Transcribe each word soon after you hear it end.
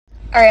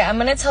Alright, I'm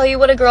gonna tell you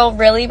what a girl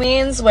really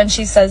means when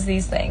she says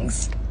these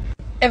things.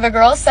 If a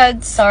girl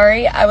said,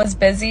 sorry, I was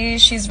busy,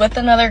 she's with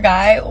another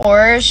guy,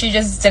 or she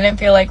just didn't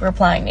feel like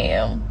replying to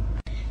you.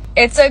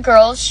 It's a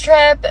girl's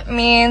trip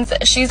means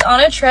she's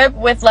on a trip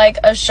with like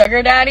a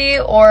sugar daddy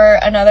or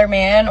another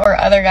man, or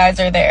other guys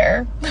are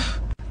there.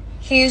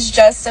 He's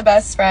just a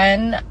best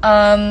friend.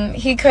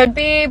 He could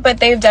be, but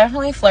they've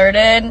definitely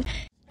flirted.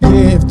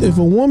 Yeah, if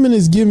a woman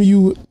is giving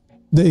you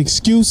the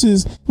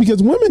excuses,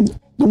 because women,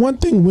 the one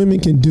thing women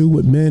can do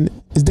with men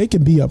is they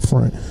can be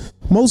upfront.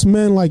 Most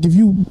men, like if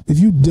you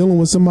dealing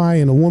with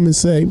somebody and a woman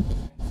say,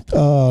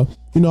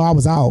 you know, I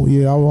was out,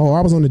 or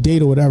I was on a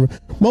date or whatever.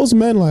 Most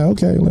men like,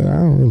 okay, like, I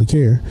don't really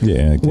care.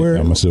 Yeah,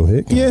 I'm still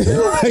hit. Yeah,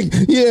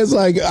 it's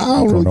like I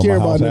don't really care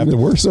about that.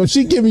 Afterwards. So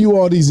she giving you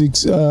all these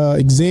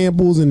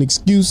examples and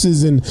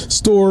excuses and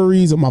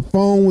stories. And my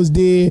phone was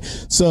dead.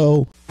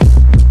 So.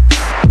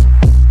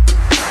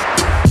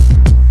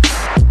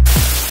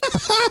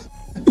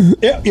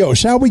 Yo,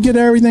 shall we get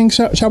everything?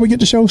 Shall we get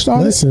the show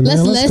started? Listen,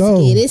 man, let's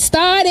go. Get it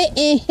started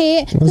in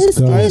here. Let's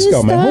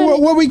go,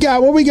 man. What we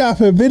got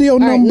for video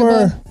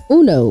number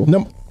uno?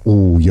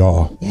 Oh,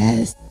 y'all.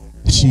 Yes.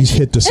 She's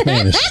hit the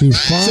Spanish.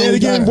 Say it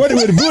again. What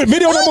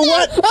video number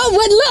what? Oh,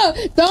 but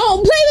look,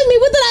 don't play with me.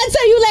 What did I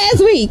tell you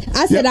last week?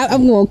 I said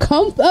I'm going to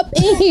come up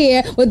in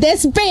here with that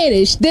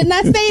Spanish. Didn't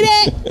I say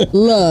that?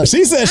 Look,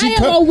 she said I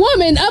am a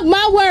woman of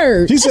my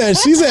word. She said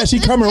she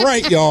coming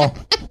right, y'all.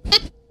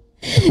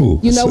 Ooh.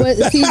 You know what,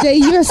 CJ,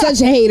 you're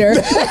such a hater.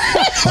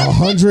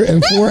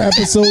 104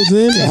 episodes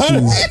in,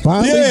 and she's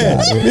finally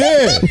got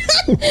it.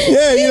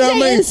 Yeah. You know what I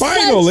mean?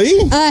 Finally,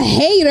 a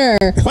hater.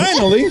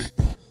 Finally.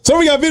 So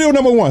we got video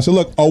number one. So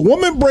look, a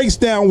woman breaks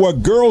down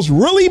what girls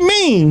really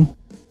mean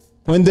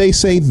when they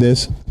say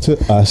this to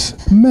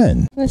us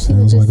men.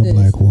 Sounds like a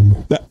black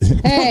woman.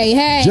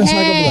 Hey, just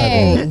like a black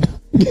woman.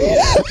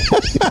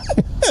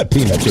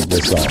 Peanut took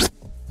this song.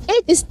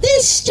 It's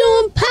this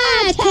JAWN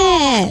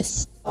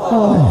podcast.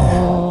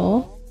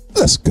 Oh,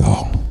 let's go.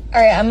 Alright,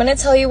 I'm gonna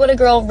tell you what a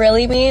girl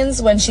really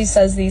means when she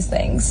says these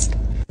things.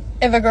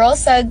 If a girl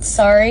said,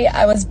 sorry,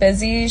 I was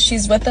busy,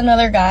 she's with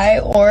another guy,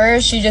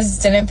 or she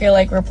just didn't feel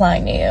like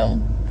replying to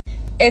you.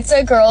 It's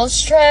a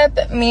girl's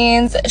trip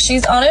means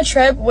she's on a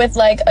trip with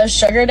like a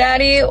sugar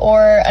daddy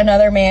or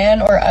another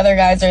man, or other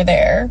guys are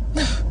there.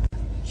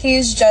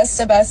 He's just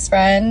a best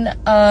friend.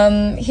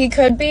 He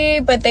could be,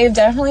 but they've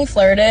definitely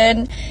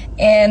flirted,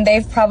 and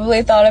they've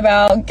probably thought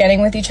about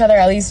getting with each other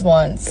at least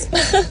once.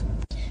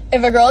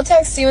 If a girl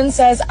texts you and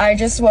says, I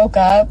just woke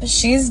up,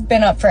 she's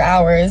been up for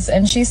hours,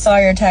 and she saw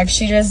your text,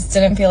 she just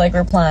didn't feel like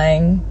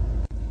replying.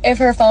 If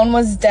her phone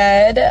was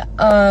dead,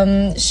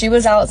 she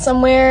was out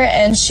somewhere,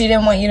 and she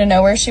didn't want you to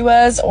know where she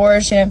was,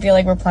 or she didn't feel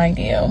like replying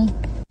to you.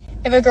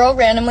 If a girl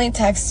randomly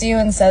texts you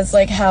and says,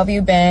 like, how have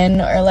you been,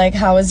 or like,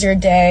 how was your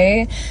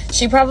day,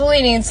 she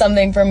probably needs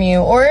something from you,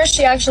 or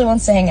she actually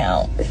wants to hang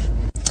out.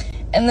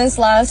 And this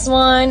last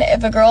one,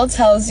 if a girl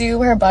tells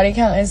you her body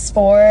count is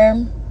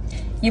 4,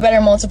 you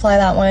better multiply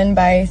that one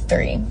by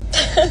 3.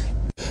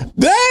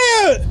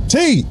 Damn!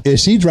 T,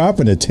 is she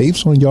dropping the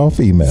tapes on y'all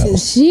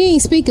females? She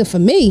ain't speaking for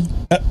me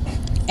at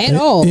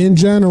all. In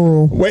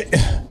general. Wait.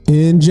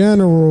 In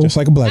general. Just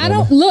like a black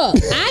woman. Look,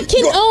 I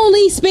can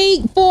only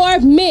speak for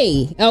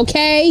me,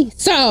 okay?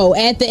 So,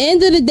 at the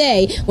end of the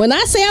day, when I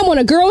say I'm on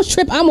a girl's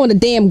trip, I'm on a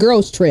damn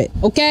girl's trip,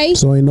 okay?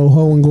 So ain't no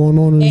hoeing going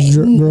on in this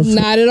girl's trip?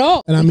 Not at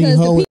all. And I mean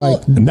hoeing,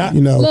 like, not,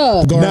 you know,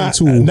 look,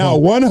 not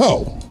one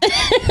hoe.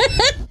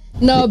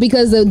 No,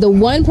 because the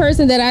one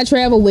person that I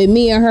travel with,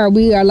 me and her,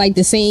 we are like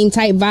the same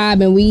type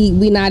vibe, and we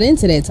not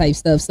into that type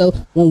stuff. So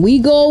when we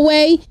go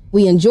away,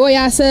 we enjoy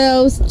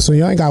ourselves. So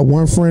y'all ain't got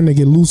one friend that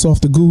get loose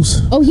off the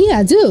goose? Oh yeah,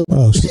 I do.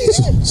 Oh,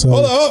 so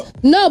hold up.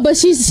 No, but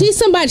she's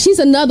somebody. She's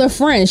another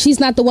friend. She's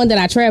not the one that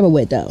I travel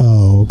with though.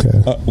 Oh,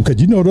 okay.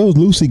 Because you know those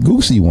loosey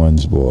goosey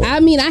ones, boy.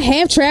 I mean, I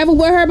have traveled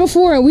with her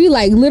before, and we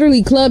like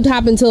literally clubbed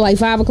hop until like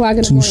 5 o'clock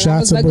in the morning. 2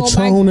 shots of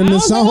Patron in the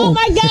zone. Oh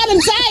my God,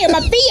 I'm tired. My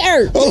feet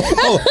hurt.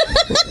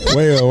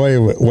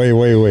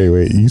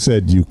 Wait. You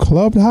said you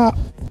clubbed hop?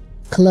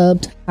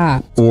 Clubbed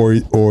hop.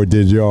 Or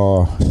did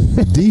y'all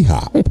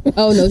D-hop?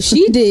 Oh no,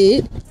 she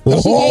did. She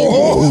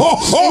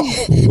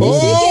gave me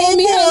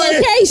her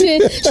location.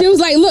 She was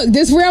like, look,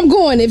 this where I'm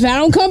going. If I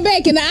don't come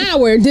back in an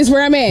hour, this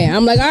where I'm at.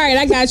 I'm like, all right,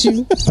 I got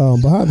you.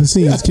 Behind the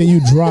scenes, can you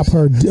drop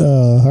her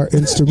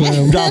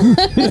Instagram?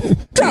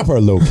 Drop her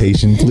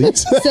location,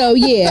 please. So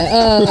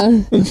yeah,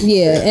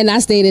 and I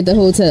stayed at the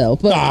hotel.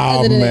 But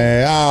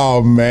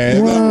oh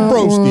man.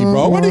 Broski,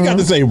 bro. What do you got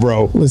to say,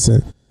 bro?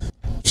 Listen.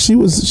 She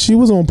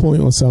was on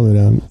point on some of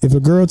them. If a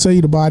girl tell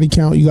you the body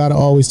count, you gotta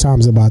always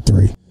times it by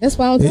 3. That's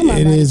why I'm talking about.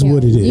 It is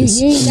what it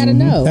is. You ain't gotta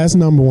know. That's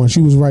number one.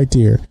 She was right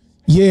there.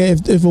 Yeah,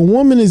 if a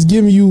woman is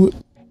giving you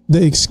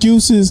the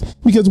excuses,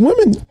 because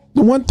women,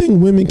 the one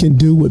thing women can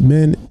do with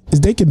men is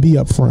they can be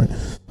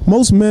upfront.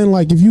 Most men,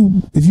 like if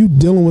you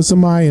dealing with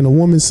somebody and a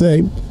woman say,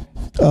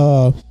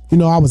 you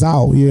know, I was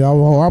out,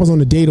 or I was on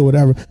a date or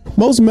whatever.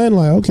 most men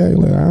like, okay,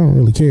 like, I don't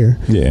really care.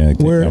 Yeah,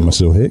 Where- I'm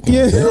still hit.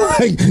 Yeah,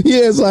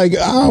 it's like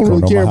I don't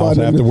really to care my about house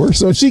that. afterwards.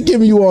 So she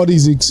giving you all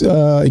these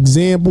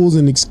examples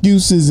and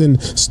excuses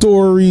and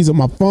stories. And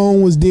my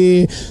phone was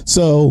dead.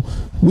 So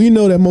we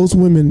know that most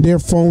women, their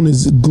phone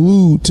is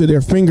glued to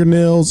their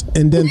fingernails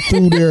and then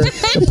through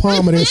the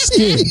palm of their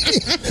skin.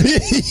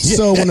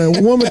 So when a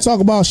woman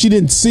talk about she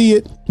didn't see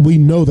it, we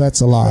know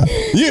that's a lie.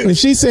 And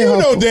she said, you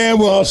know damn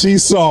well she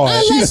saw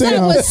it. She Unless said it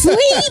her, was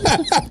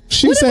sleep.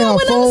 she said her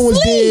when I'm phone was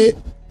asleep?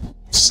 dead.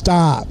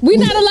 Stop. We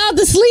not allowed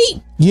to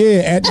sleep.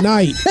 Yeah, at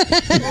night.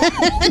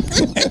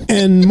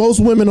 And most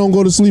women don't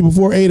go to sleep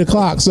before 8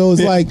 o'clock. So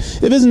it's like,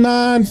 if it's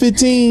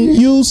 9:15,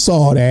 you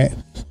saw that.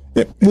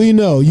 We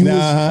know you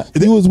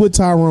was with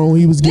Tyrone.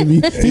 He was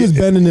bending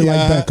it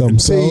like Beckham.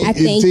 So I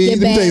think you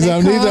better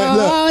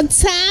call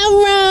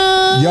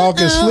Tyrone. Y'all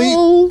can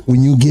sleep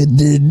when you get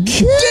the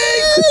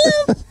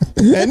dick.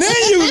 And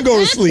then you can go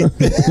to sleep.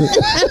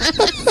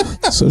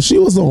 so she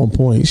was on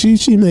point.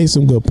 She made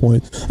some good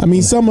points. I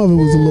mean, some of it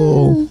was a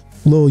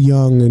little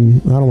young,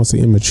 and I don't want to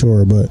say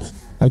immature, but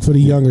like for the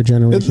younger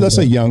generation. Let's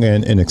say young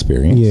and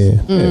inexperienced. Yeah.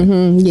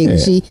 Mm-hmm. Yeah,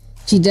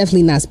 she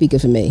definitely not speaking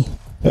for me.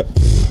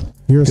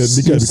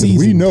 Because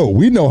we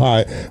know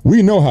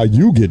how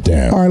you get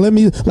down. All right,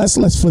 let's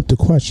flip the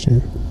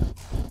question.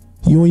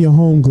 You and your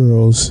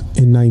homegirls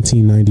in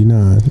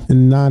 1999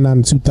 and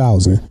 99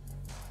 2000,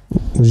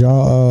 was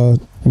y'all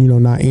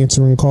not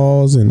answering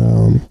calls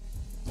and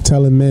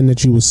telling men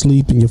that you was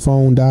asleep and your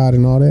phone died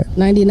and all that?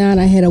 99,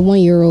 I had a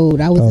 1-year-old.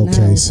 I was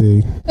okay.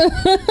 See,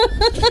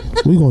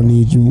 we gonna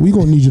need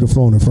you to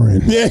phone a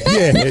friend. Yeah.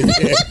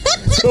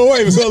 So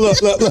wait,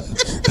 look.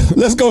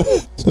 Let's go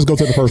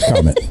to the first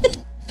comment.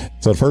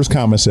 So the first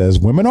comment says,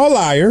 "Women are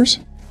liars."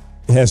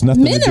 It has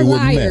nothing Men to do are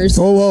with liars.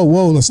 men.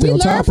 Whoa! Let's stay We on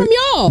learn topic. from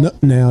y'all. No,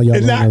 now y'all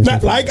learn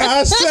Not like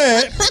I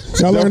said.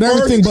 Y'all learned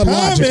everything but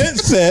logic. Comment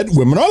said,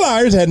 "Women are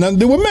liars." Had nothing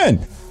to do with men.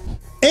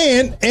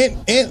 And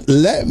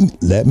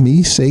let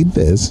me say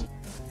this: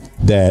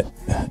 that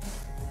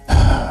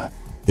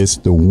it's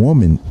the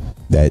woman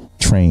that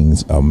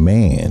trains a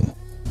man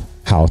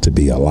how to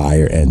be a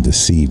liar and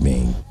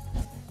deceiving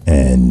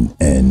and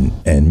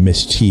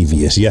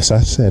mischievous. Yes, I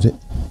said it.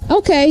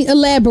 Okay,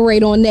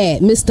 elaborate on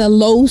that, Mr.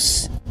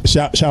 Los.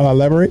 Shall I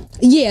elaborate?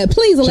 Yeah,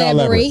 please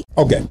elaborate.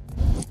 Okay.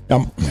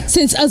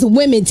 Since us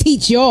women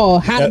teach y'all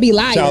how to be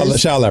liars.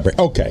 Shall I elaborate?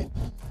 Okay.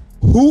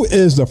 Who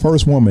is the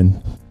first woman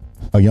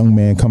a young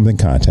man comes in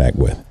contact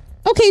with?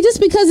 Okay, just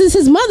because it's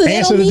his mother,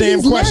 Answer the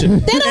damn question.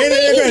 That don't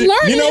mean he's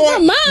learning it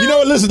from mom. You know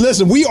what?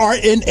 Listen. We are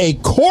in a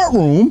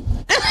courtroom.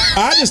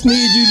 I just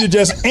need you to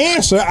just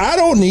answer. I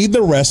don't need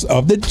the rest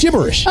of the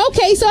gibberish.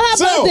 Okay, so how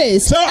about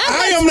this? So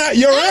I am not,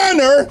 Your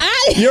Honor.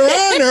 Your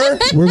Honor.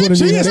 We're going to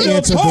she need is an still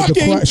answer talking.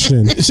 for the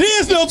question. She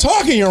is still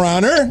talking, Your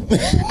Honor.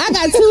 I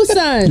got 2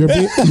 sons.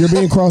 You're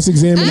being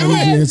cross-examined. I need you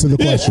to answer the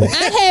question.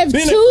 I have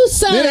 2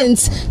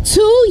 sons,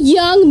 2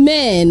 young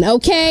men,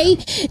 okay?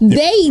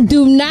 They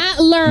do not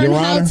learn Your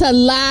how Honor. to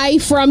lie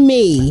from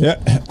me. Yeah.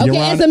 Okay, Your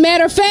as Honor. a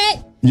matter of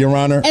fact, Your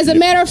Honor. As a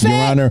matter of fact,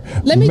 Your Honor,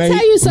 let me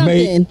tell you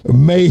something.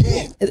 May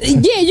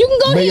yeah, you can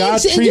go May ahead. I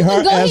treat You her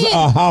can go as ahead.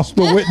 a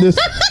hostile witness?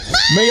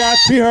 May I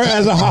treat her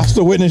as a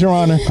hostile witness, Your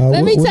Honor?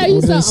 Let me tell you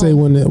what they something. say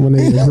when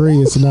they agree,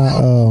 it's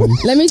not.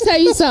 Let me tell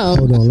you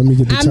something. Hold on, let me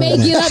get the I may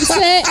term. get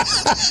upset,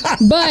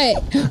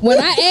 but when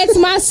I ask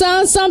my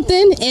son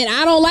something and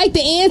I don't like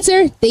the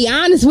answer, they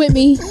honest with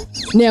me.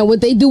 Now,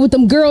 what they do with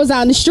them girls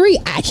out in the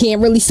street, I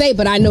can't really say,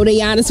 but I know they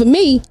honest with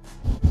me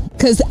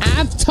because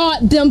I've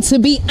taught them to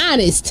be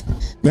honest.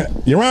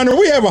 Your Honor,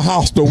 we have a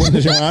hostile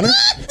witness, Your Honor.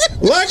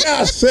 Like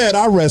I said,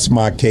 I rest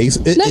my case.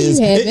 It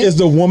is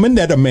the woman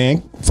that a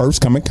man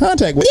first come in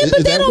contact with. Yeah,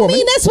 but that don't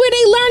mean that's where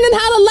they learning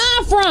how to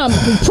lie from.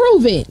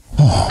 Prove it.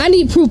 I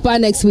need proof by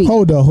next week.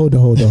 Hold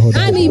on.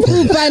 I need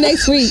proof by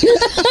next week.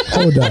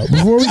 Hold up.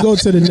 Before we go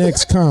to the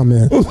next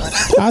comment,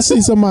 I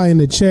see somebody in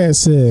the chat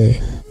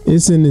said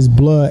it's in his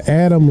blood.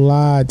 Adam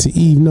lied to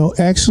Eve. No,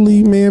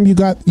 actually, ma'am, you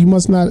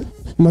must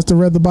have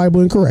read the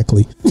Bible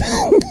incorrectly.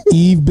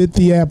 Eve bit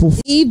the apple.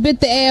 Eve bit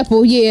the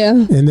apple, yeah.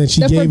 And then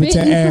she gave it to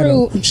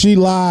Adam. Fruit. She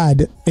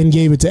lied and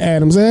gave it to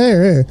Adam. Said,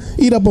 here,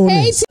 eat up on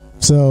this.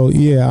 So,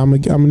 yeah, I'm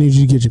gonna need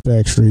you to get your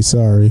facts straight.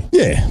 Sorry.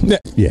 Yeah.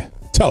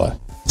 Tell her.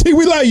 T,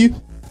 we love you.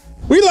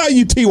 We love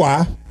you,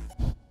 TY.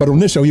 But on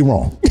this show, you're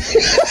wrong.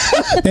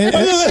 and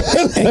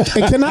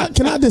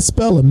can I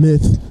dispel a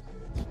myth?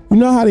 You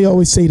know how they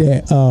always say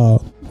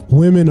that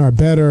women are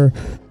better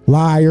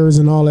liars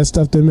and all that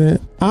stuff to men?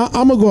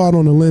 I'm gonna go out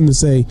on a limb and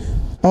say,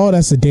 oh,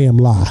 that's a damn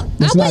lie.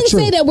 That's I not wouldn't true.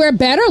 say that we're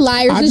better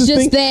liars. It's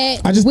just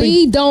that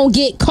we don't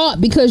get caught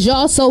because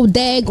y'all so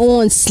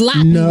daggone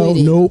sloppy with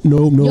it.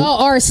 No.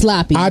 Y'all are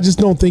sloppy. I just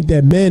don't think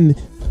that men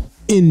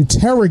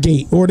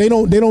interrogate, or they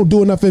don't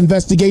do enough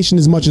investigation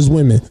as much as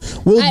women.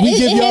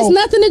 It has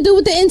nothing to do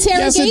with the interrogation.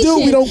 Yes, it do.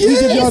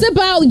 It's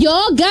about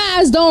y'all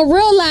guys don't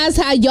realize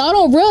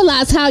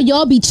how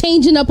y'all be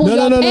changing up on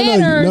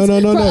patterns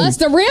for us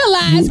to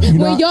realize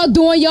when y'all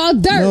doing y'all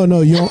dirt.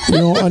 No, you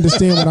don't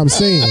understand what I'm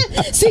saying.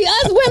 See,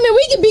 us women,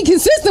 we can be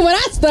consistent with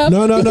our stuff.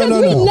 No. We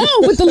know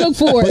what to look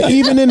for. But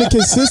even in the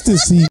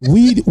consistency,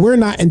 we're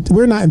not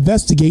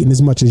investigating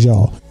as much as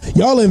y'all.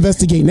 Y'all are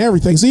investigating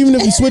everything. So even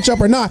if we switch up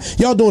or not,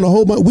 y'all doing a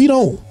whole bunch. We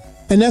don't.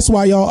 And that's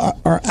why y'all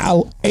are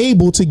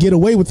able to get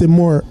away with it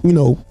more,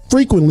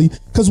 frequently,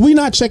 because we're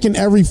not checking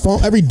every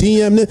phone, every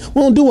DM.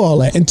 We don't do all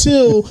that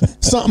until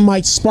something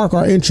might spark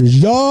our interest.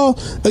 Y'all,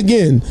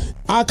 again,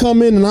 I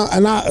come in and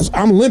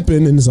I'm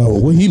limping, and it's like,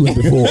 what he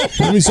limping for?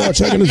 Let me start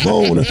checking his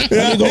phone. Let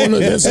me go on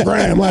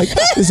Instagram. Like,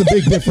 it's a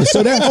big difference.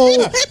 So that whole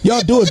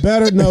y'all do it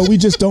better. No, we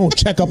just don't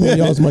check up on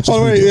y'all as much.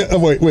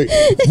 Wait.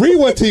 Read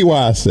what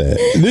TY said.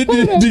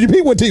 Did you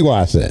read what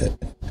TY said?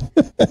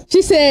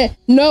 She said,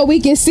 "No, we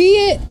can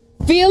see it,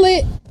 feel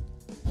it.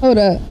 Hold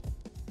up."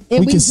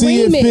 And we can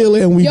see it, feel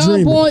it, and we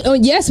dream it. Oh,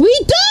 yes, we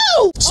do.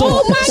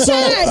 Oh my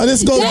God, that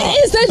is the truth.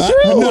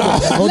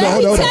 Let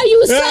me tell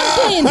you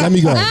something. Let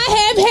me go. I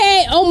have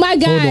had. Oh my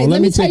God,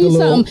 let me tell you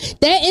something.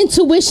 That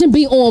intuition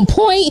be on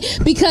point,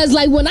 because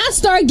like when I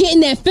start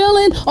getting that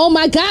feeling, oh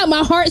my God,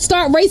 my heart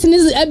start racing.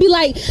 I'd be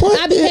like,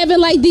 I be having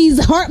like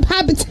these heart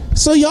palpitations.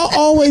 So y'all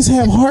always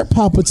have heart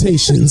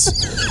palpitations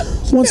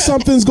when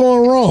something's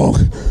going wrong,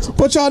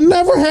 but y'all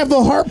never have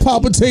the heart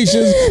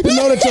palpitations to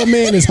know that your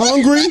man is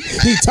hungry,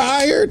 he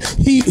tired,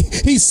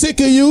 he's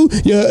sick of you.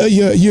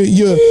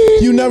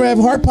 You never have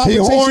heart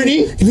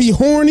palpitations. He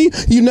horny.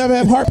 You never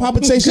have heart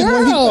palpitations.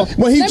 Girl,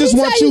 when he just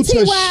wants you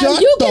to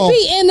shut. You can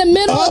be in the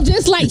middle of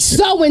just like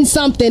sewing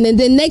something, and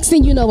then next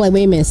thing you know, like,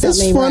 wait a minute,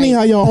 something it's funny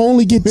how y'all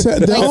only get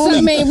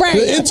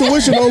the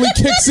intuition only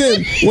kicks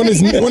in when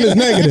it's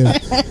negative.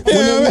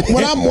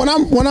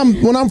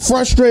 When I'm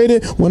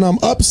frustrated, when I'm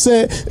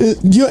upset,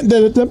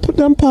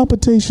 them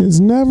palpitations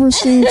never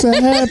seem to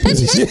happen.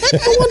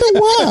 I wonder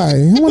why.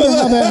 I wonder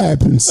how that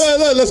happens.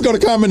 Let's go to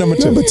comment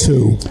number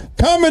two.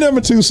 Comment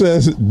number 2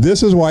 says,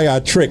 "This is why I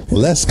trick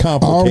less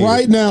complicated." All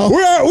right now,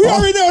 we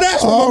already know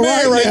that's my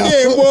man right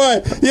there,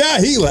 boy. Yeah,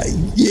 he like,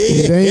 yeah.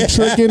 It ain't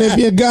tricking if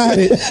you got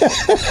it.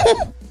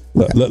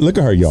 Look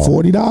at her, y'all.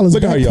 $40.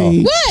 Look at her, y'all.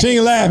 What? She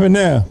ain't laughing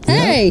now.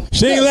 Hey,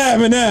 she ain't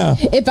laughing now.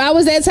 If I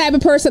was that type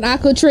of person, I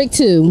could trick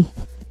too.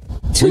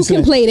 Two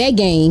can play that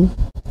game.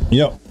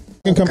 Yep.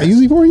 Can come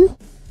easy for you.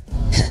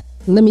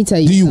 Let me tell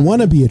you. Do you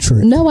want to be a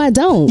trick? No, I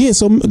don't. Yeah,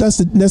 so that's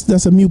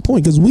a mute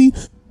point, because we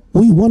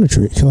want a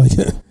trick. Like,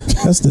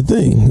 that's the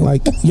thing.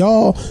 Like,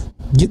 y'all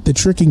get the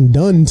tricking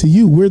done to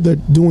you. We're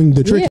doing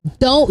the trick. Yeah,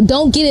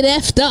 don't get it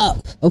effed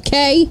up,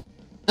 okay?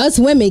 Us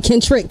women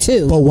can trick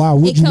too. But why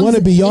would you want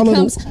to be?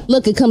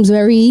 It comes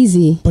very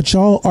easy. But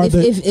y'all are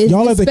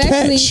y'all are the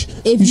catch.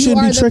 If you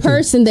are the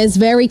person that's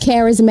very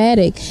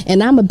charismatic,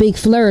 and I'm a big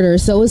flirter,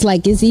 so it's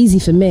like it's easy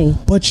for me.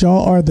 But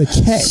y'all are the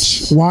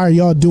catch. Why are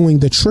y'all doing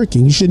the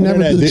tricking? You should never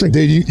do the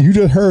tricking. You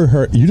just heard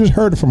her. You just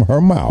heard it from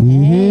her mouth.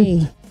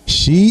 Hey.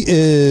 She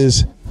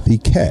is the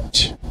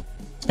catch,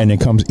 and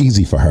it comes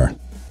easy for her.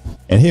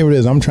 And here it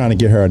is. I'm trying to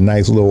get her a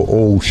nice little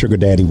old sugar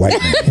daddy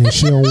white man. And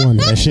she don't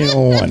want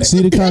it.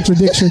 See the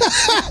contradiction?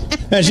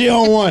 And she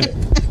don't want it.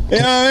 You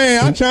know what I mean?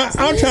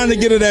 I'm trying to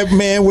get her that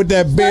man with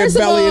that bare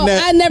belly and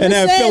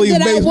that Phillies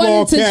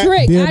baseball cap.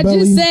 I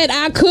just said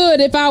I could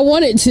if I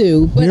wanted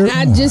to, but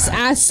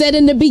I said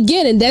in the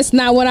beginning that's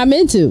not what I'm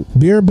into.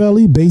 Beer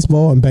belly,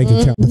 baseball, and bank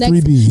account. The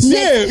 3 B's.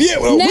 Yeah.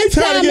 Well, we're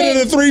trying to get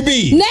her the 3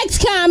 B's.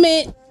 Next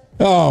comment.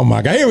 Oh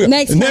my God! Here we go.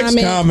 Next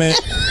comment.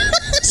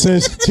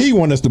 Since T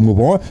wants us to move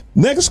on,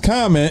 next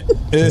comment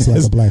is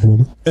like a black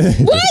woman.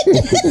 What?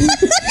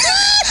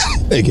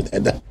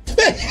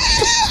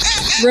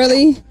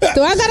 Really?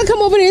 Do I gotta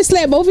come over there and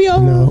slap both of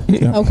y'all? No.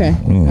 Okay.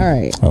 All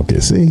right. Okay.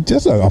 See,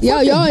 just y'all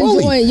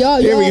enjoying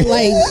y'all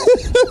like.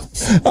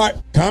 All right.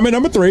 Comment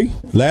number 3.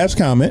 Last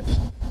comment.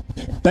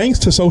 Thanks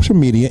to social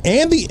media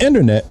and the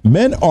internet,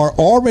 men are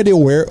already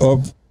aware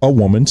of a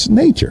woman's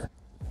nature.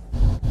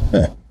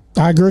 Yeah.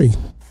 I agree.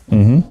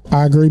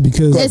 I agree,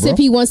 because as if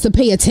he wants to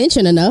pay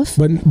attention enough.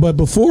 But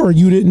before,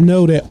 you didn't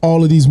know that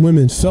all of these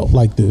women felt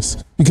like this,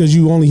 because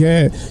you only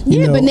had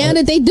but now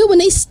that they do,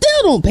 and they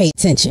still don't pay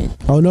attention.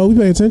 Oh no, we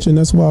pay attention.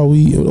 That's why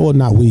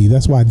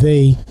that's why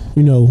they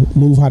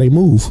move how they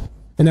move.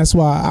 And that's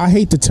why I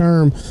hate the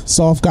term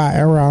soft guy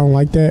era. I don't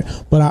like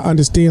that, but I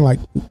understand, like,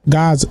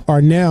 guys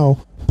are now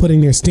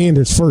putting their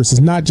standards first.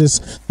 It's not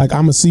just like,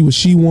 I'm gonna see what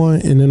she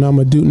want and then I'm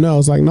gonna do. No,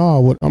 it's like,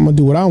 no, I'm gonna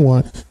do what I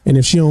want. And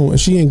if she don't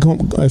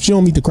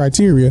meet the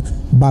criteria,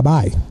 bye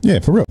bye. Yeah,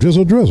 for real.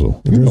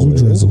 Drizzle. You know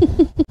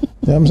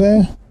what I'm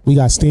saying? We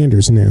got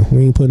standards now.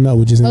 We ain't putting up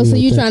with just. Oh, so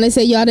you trying to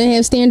say y'all didn't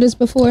have standards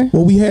before?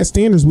 Well, we had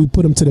standards. We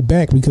put them to the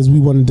back because we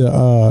wanted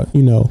to,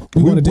 we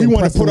wanted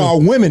to put our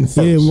women first.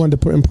 Yeah, we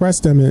wanted to impress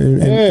them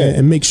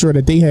and make sure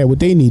that they had what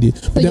they needed.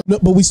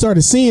 But we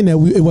started seeing that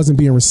it wasn't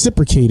being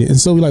reciprocated, and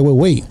so we're like, well,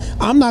 wait,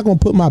 I'm not gonna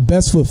put my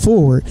best foot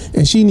forward,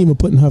 and she ain't even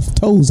putting her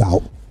toes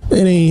out.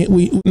 It ain't.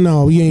 We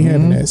ain't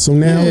having that. So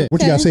now,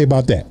 what you gotta say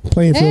about that?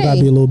 Playing field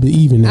gotta be a little bit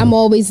even. Now. I'm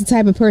always the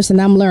type of person.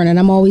 I'm learning.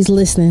 I'm always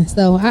listening.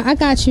 So I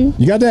got you.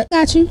 You got that?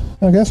 Got you.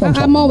 I guess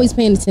I'm always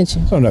paying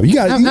attention. So no, you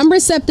got. I'm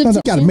receptive.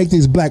 You got to make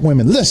these black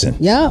women listen.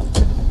 Yep.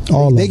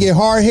 They get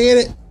hard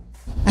headed.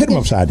 Hit them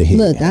upside the head.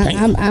 Look,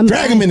 I'm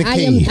drag them in the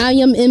cage. I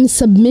am in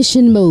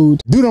submission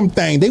mode. Do them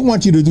things. They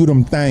want you to do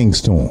them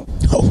things to them.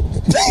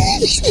 Oh,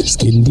 it's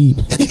getting deep.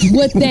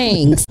 What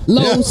things?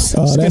 Los.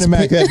 Skinny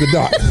Mac After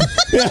Dark.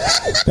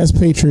 That's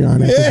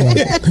Patreon After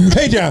Dark.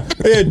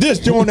 Patreon. Yeah, this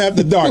JAWN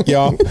After Dark,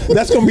 y'all.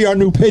 That's gonna be our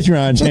new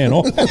Patreon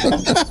channel.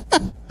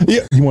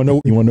 Yeah. You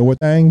wanna know what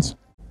things?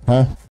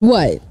 Huh?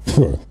 What?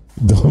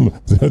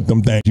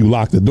 Them things you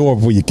lock the door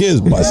before your kids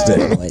bust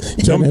in.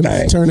 Turn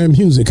that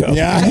music up.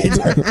 Yeah,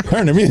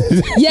 turn the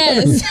music.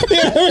 Yes.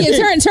 Yeah,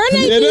 turn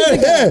that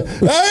music up. Turn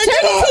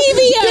the TV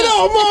up. Get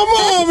off my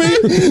mommy.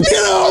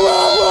 Get off my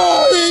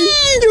mommy.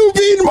 You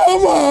beating my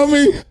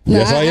mommy. No,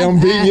 yes, I am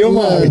beating your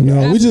mommy.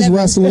 No, we just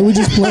wrestling. We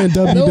just playing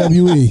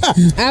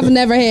WWE. I've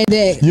never had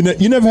that.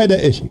 You never had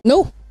that issue?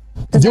 Nope.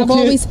 Your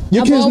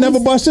kids never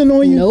busting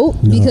on you? Nope.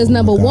 Because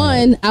number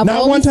one,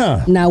 not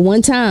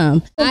one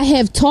time. I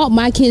have taught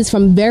my kids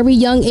from very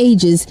young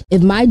ages,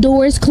 if my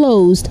door is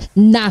closed,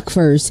 knock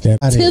first. To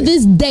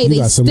this day,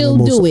 they still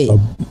do it.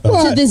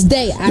 To this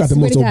day, I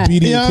swear to God.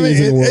 Obedient kids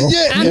in the world.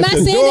 I'm not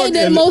saying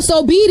they're the most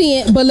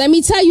obedient, but let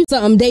me tell you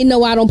something. They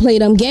know I don't play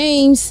them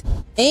games.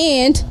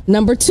 And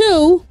number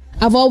two,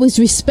 I've always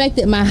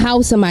respected my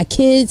house and my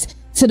kids.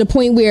 To the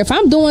point where if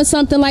I'm doing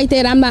something like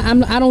that, I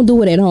don't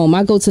do it at home.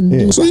 I go to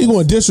the So you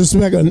gonna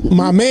disrespect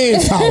my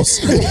man's house?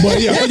 But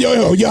your house.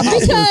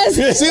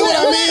 Because see what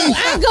I mean?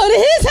 I go to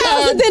his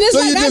house and then it's so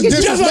like you I just can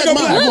disrespect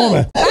my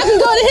woman. I can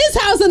go to his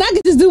house and I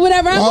can just do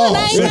whatever I want.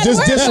 I ain't so gotta just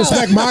worry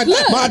disrespect about.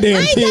 my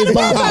damn kids.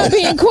 My house.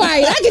 Being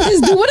quiet, I can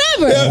just do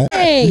whatever. Yeah.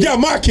 Hey, You got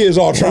my kids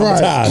all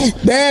traumatized.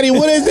 Right. Daddy,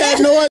 what is that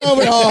noise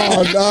over there?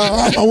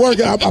 I'm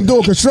working. I'm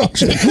doing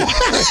construction.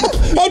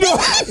 I'm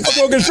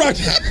doing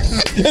construction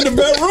in the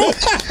bedroom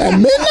at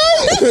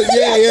midnight.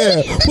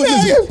 Yeah.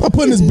 I'm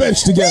putting this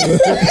bench together.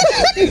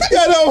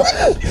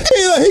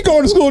 He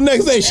going to school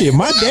next day. Shit,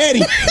 my daddy,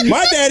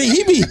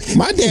 he be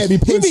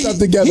putting stuff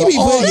together. He be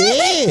putting,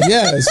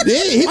 yes.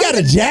 He got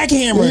a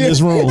jackhammer in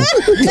this room.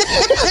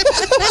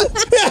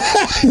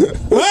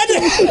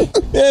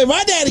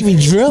 My daddy be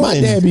drilling.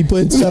 My dad be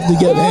putting stuff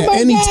together at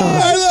any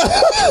time.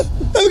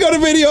 Let's go to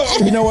video.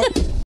 You know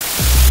what?